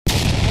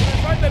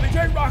baby,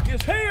 J-Rocc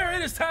is here.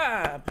 It is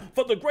time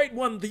for the great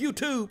one, the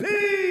YouTube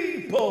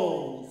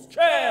People's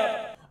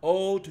Champ.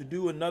 Oh, to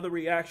do another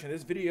reaction.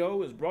 This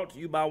video is brought to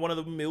you by one of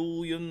the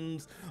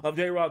millions of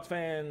J-Rocc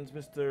fans,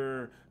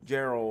 Mr.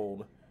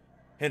 Gerald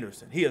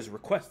Henderson. He has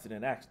requested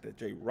and asked that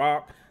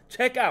J-Rocc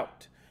check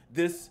out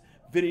this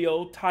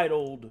video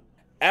titled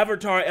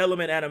Avatar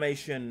Element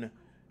Animation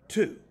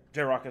 2.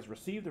 J-Rocc has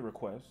received the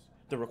request.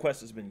 The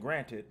request has been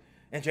granted,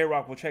 and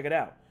J-Rocc will check it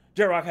out.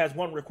 J-Rocc has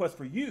one request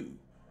for you,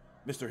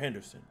 Mr.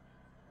 Henderson.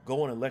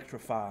 Go and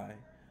electrify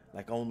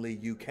like only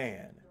you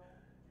can,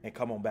 and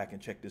come on back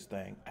and check this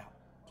thing out.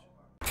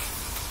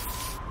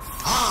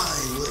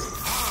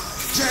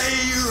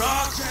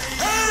 J-Rocc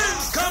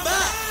has come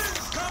back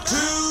to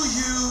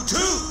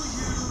YouTube.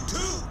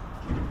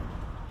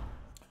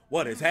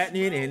 What is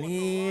happening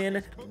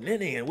in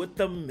with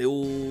the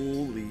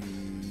millions?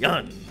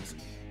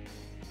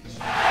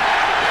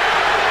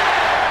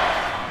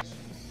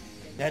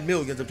 And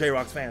millions of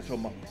J-Rocc's fans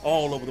from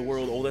all over the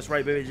world. Oh, that's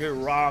right, baby.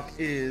 J-Rocc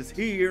is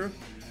here.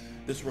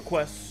 This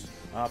request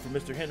from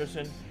Mr.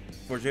 Henderson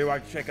for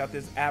J-Rocc to check out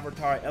this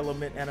Avatar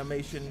Element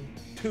Animation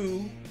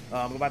 2.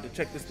 I'm about to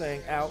check this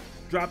thing out.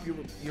 Drop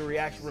your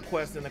reaction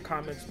request in the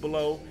comments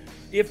below.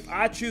 If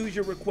I choose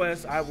your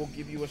request, I will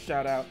give you a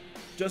shout out.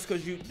 Just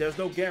because there's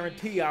no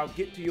guarantee I'll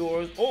get to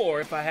yours,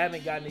 or if I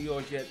haven't gotten to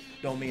yours yet,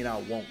 don't mean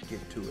I won't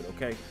get to it,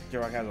 okay?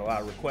 J-Rocc has a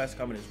lot of requests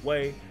coming his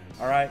way,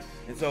 all right?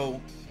 And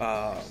so,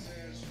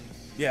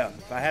 yeah,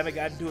 if I haven't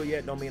gotten to it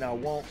yet, don't mean I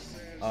won't.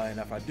 And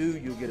if I do,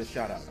 you'll get a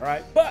shout out, all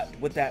right? But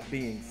with that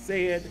being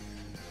said,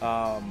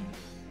 who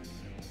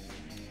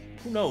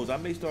knows? I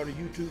may start a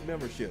YouTube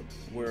membership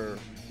where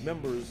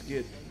members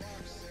get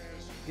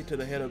to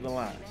the head of the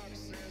line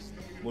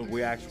when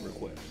we actually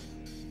request.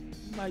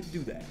 Might do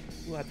that.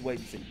 We'll have to wait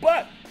and see.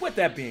 But with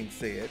that being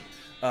said,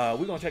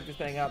 we're gonna check this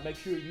thing out. Make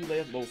sure you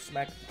let us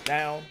smack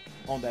down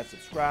on that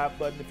subscribe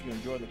button if you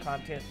enjoy the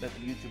content. Let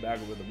the YouTube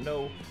algorithm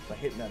know by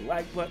hitting that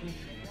like button.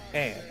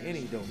 And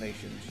any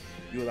donations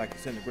you would like to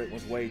send the great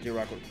one's way,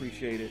 J-Rocc would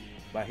appreciate it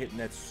by hitting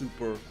that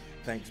super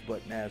thanks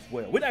button as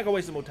well. We're not gonna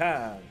waste some more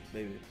time,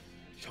 baby.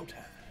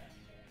 Showtime.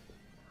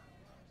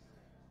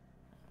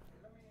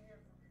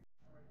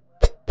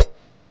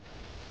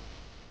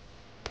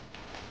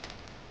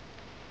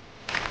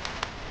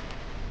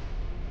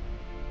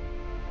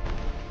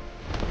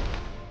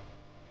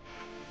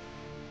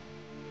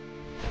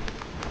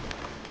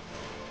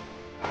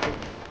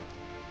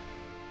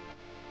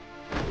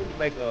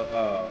 Make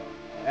a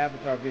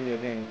Avatar video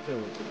game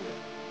too.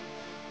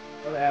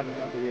 Other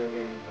Avatar video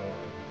games.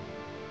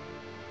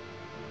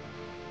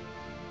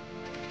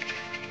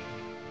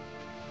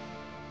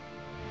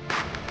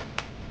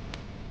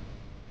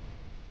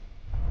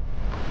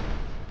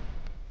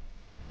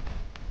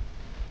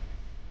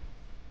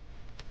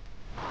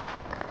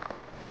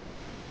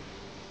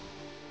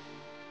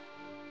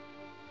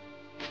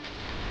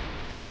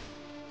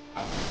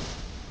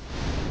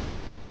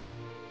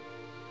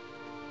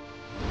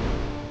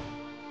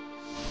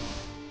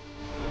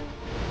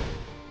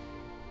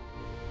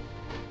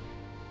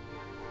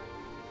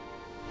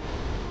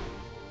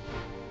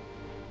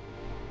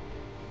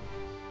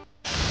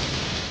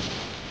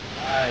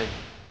 Nice.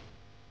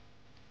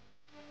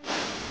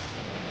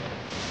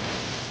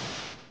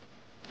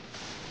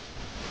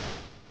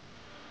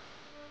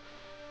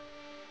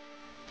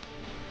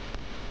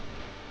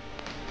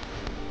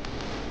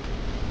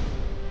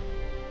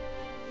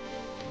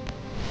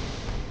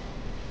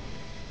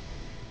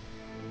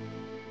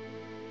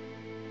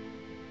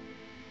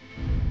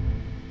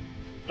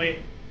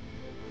 Clean.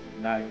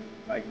 Nice,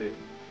 like this.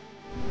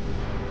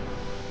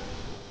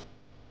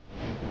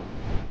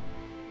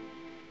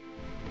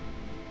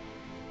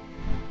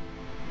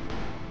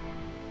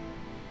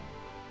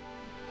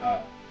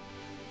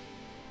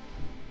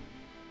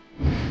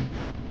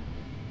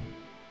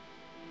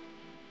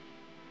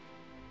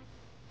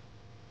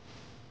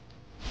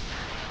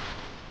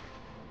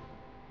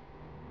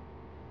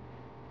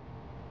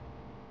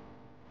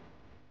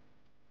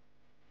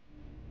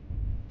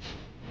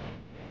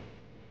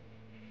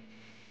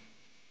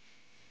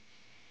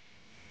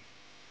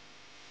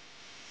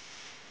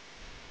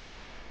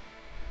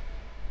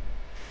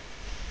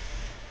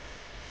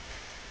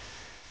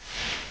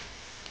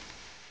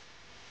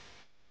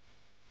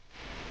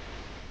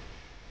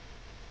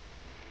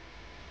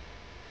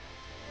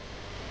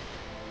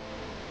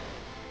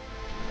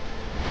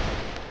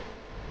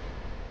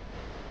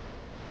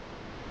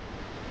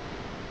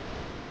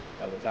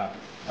 That was hot.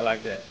 I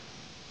like that.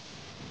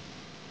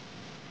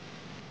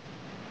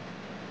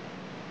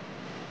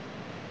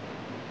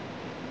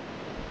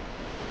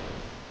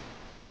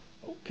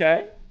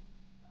 Okay.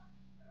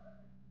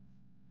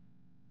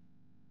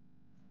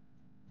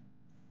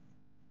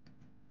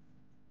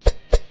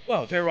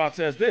 Well, J-Rocc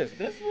says this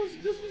was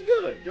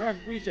good.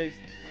 J-Rocc appreciates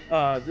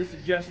this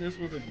suggestion. This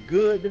was a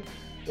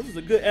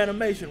good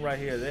animation right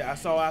here. I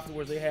saw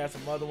afterwards they had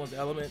some other ones,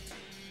 elements,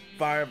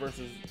 fire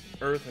versus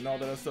earth and all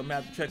that other stuff. I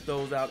have to check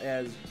those out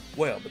as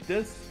well. But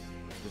this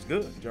was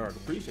good. J-Rocc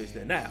appreciates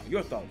that. Now,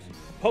 your thoughts.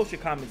 Post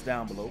your comments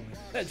down below.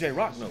 Let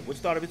J-Rocc know what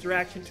started his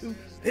reaction to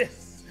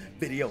this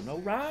video. No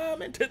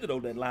rhyme intended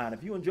on that line.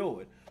 If you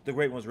enjoyed the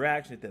Great One's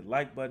reaction, hit that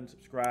like button,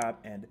 subscribe,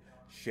 and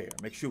share.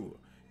 Make sure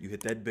you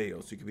hit that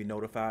bell so you can be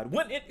notified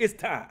when it is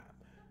time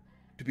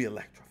to be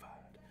electrified.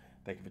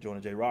 Thank you for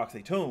joining J-Rocc.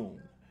 Stay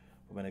tuned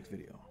for my next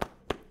video.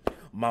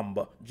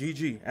 Mamba,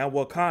 GG, and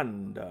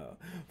Wakanda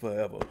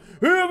forever.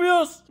 If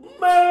you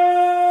smell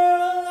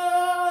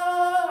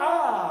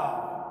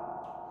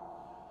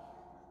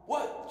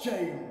what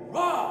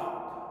J-Rocc